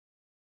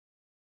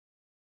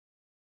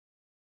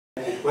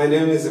My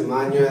name is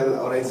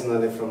Emmanuel,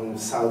 originally from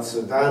South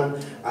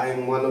Sudan.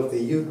 I'm one of the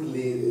youth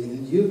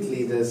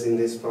leaders in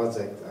this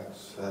project,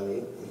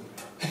 actually.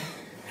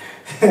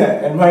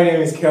 And my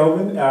name is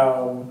Kelvin.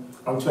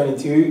 I'm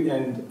 22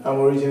 and I'm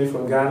originally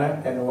from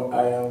Ghana, and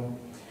I am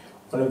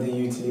one of the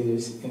youth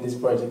leaders in this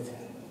project.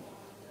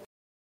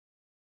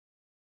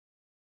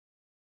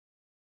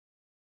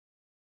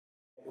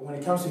 When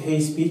it comes to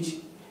hate speech,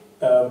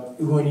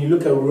 when you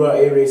look at rural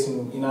areas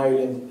in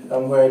Ireland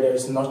where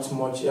there's not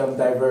much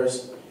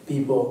diverse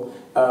people,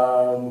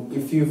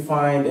 if you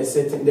find a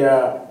certain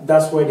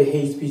that's where the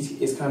hate speech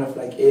is kind of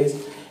like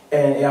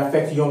and it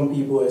affects young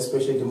people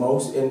especially the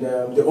most, and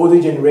the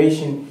older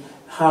generation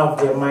have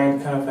their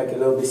mind kind of like a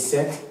little bit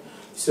set.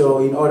 So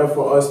in order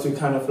for us to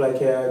kind of like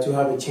to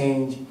have a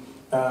change,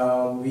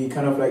 we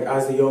kind of like,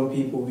 as the young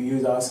people, we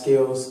use our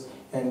skills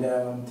and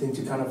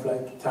to kind of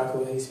like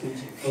tackle hate speech.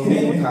 For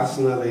me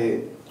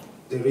personally,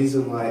 the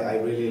reason why I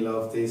really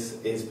love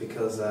this is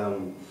because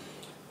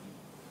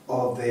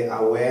of the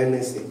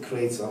awareness it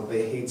creates of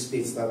the hate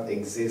speech that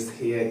exists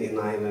here in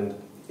Ireland.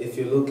 If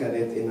you look at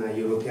it in a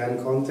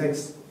European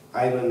context,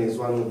 Ireland is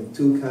one of the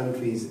 2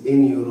 countries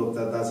in Europe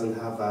that doesn't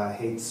have a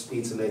hate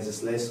speech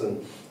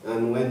legislation.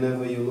 And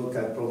whenever you look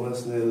at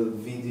promotional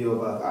video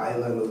about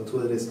Ireland or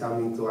tourists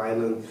coming to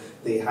Ireland,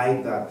 they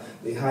hide that.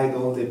 They hide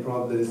all the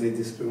problems, the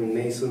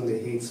discrimination, the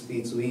hate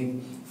speech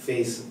we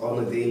face on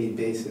a daily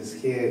basis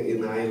here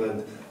in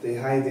Ireland. They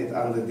hide it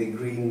under the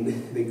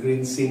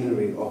green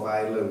scenery of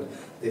Ireland,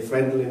 the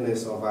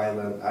friendliness of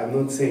Ireland. I'm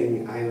not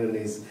saying Ireland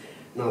is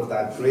not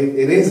that great.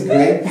 It is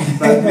great,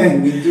 but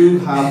we do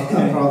have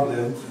a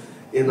problem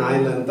in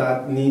Ireland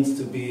that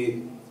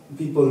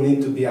people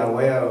need to be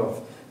aware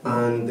of.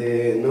 And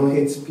the No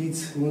Hate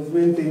Speech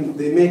movement,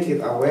 they make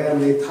it aware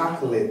and they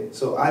tackle it.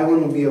 So I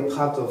want to be a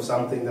part of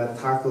something that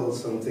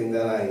tackles something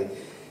that I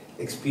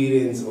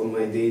experience on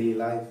my daily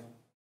life.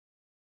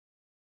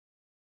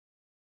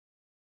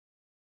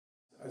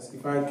 As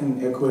if I can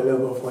echo a little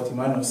bit of what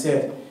Emmanuel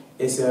said,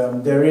 is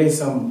there is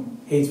some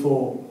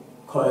hateful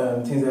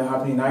things that are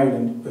happening in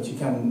Ireland, but you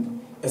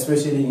can,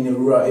 especially in the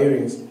rural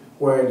areas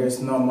where there's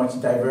not much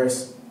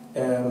diverse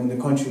in the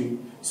country.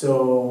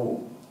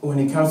 So when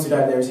it comes to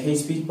that, there's hate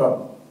speech,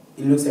 but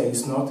it looks like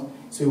it's not.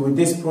 So with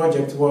this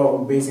project,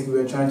 what basically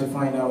we're trying to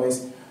find out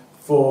is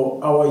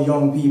for our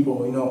young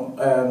people,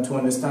 to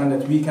understand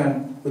that we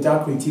can, with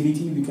our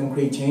creativity, we can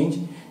create change,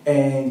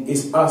 and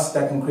it's us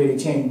that can create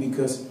a change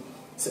because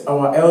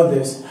our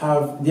elders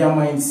have their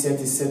mindset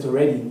is set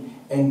already,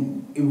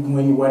 and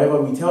when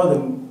whatever we tell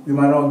them, we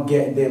might not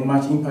get the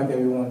much impact that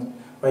we want.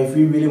 But if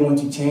we really want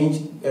to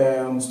change,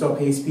 stop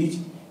hate speech,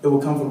 it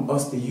will come from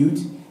us, the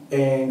youth,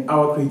 and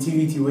our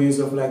creativity ways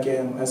of like,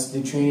 as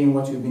the training,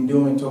 what we've been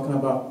doing, talking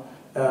about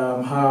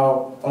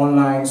how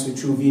online, so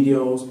through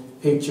videos,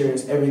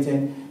 pictures,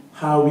 everything,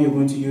 how we are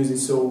going to use it.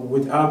 So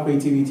with our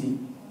creativity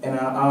and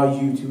our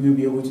youth, we'll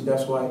be able to,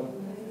 that's why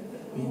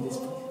we're in this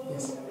place.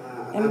 Yes.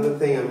 Another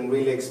thing I'm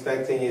really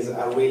expecting is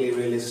a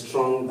really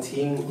strong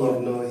team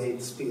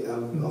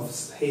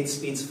of hate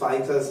speech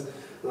fighters,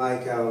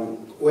 like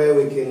where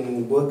we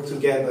can work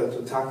together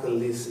to tackle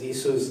these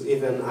issues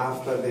even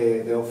after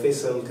the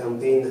official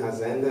campaign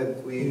has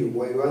ended. We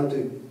want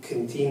to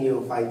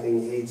continue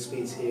fighting hate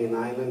speech here in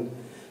Ireland.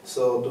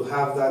 So to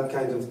have that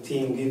kind of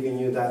team giving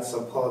you that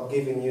support,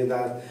 giving you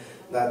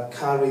that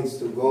courage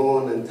to go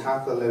on and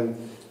tackle them,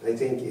 I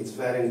think it's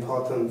very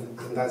important,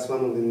 and that's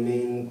one of the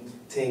main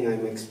things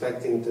I'm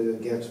expecting to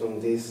get from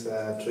this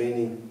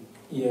training.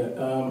 Yeah,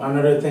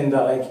 another thing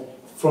that like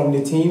from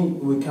the team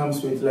we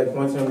comes with, like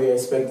one thing we're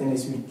expecting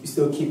is we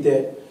still keep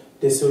the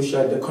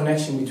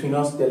connection between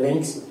us, the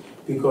links,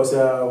 because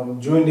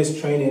during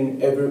this training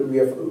we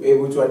are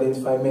able to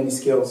identify many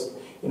skills,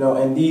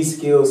 and these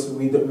skills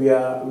we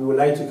would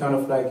like to kind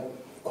of like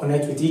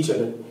connect with each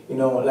other,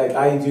 like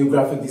I do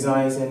graphic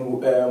designs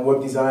and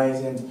web designs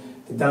and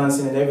the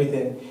dancing and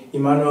everything.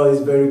 Emmanuel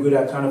is very good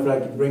at kind of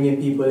like bringing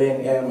people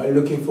in,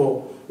 looking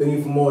for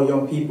more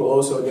young people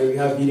also. There we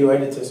have video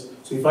editors,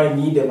 so if I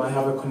need them, I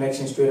have a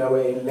connection straight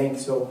away and link,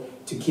 so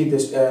to keep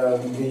this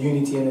the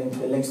unity and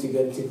the links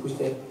together to push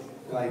them.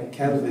 Like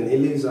Kelvin, he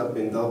lives up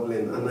in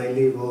Dublin and I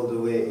live all the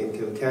way in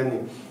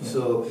Kilkenny. Yeah.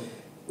 So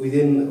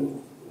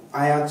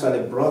I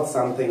actually brought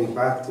something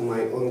back to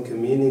my own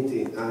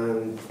community,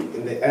 and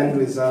in the end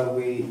result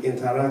we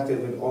interacted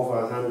with over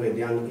 100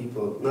 young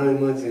people. Now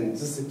imagine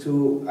just the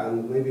 2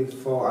 and maybe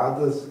 4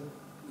 others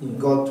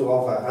got to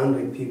over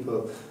 100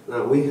 people.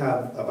 Now we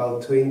have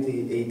about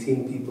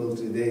 18 people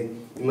today.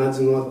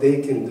 Imagine what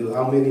they can do.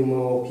 How many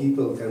more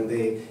people can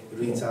they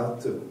reach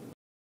out to?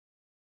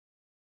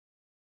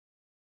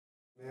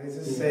 I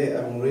just say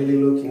I'm really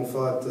looking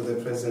forward to the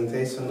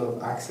presentation of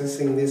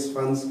accessing these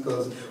funds,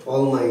 because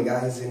all my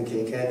guys in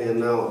Kilkenny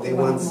now, they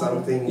want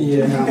something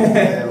to come to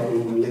their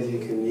own little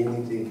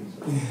community.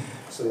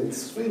 So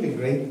it's really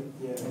great.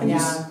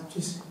 Yeah.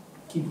 Just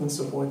keep on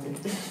supporting.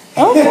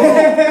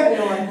 Okay. We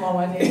don't want more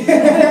money.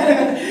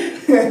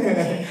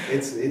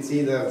 It's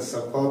either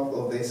support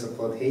or they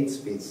support hate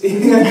speech.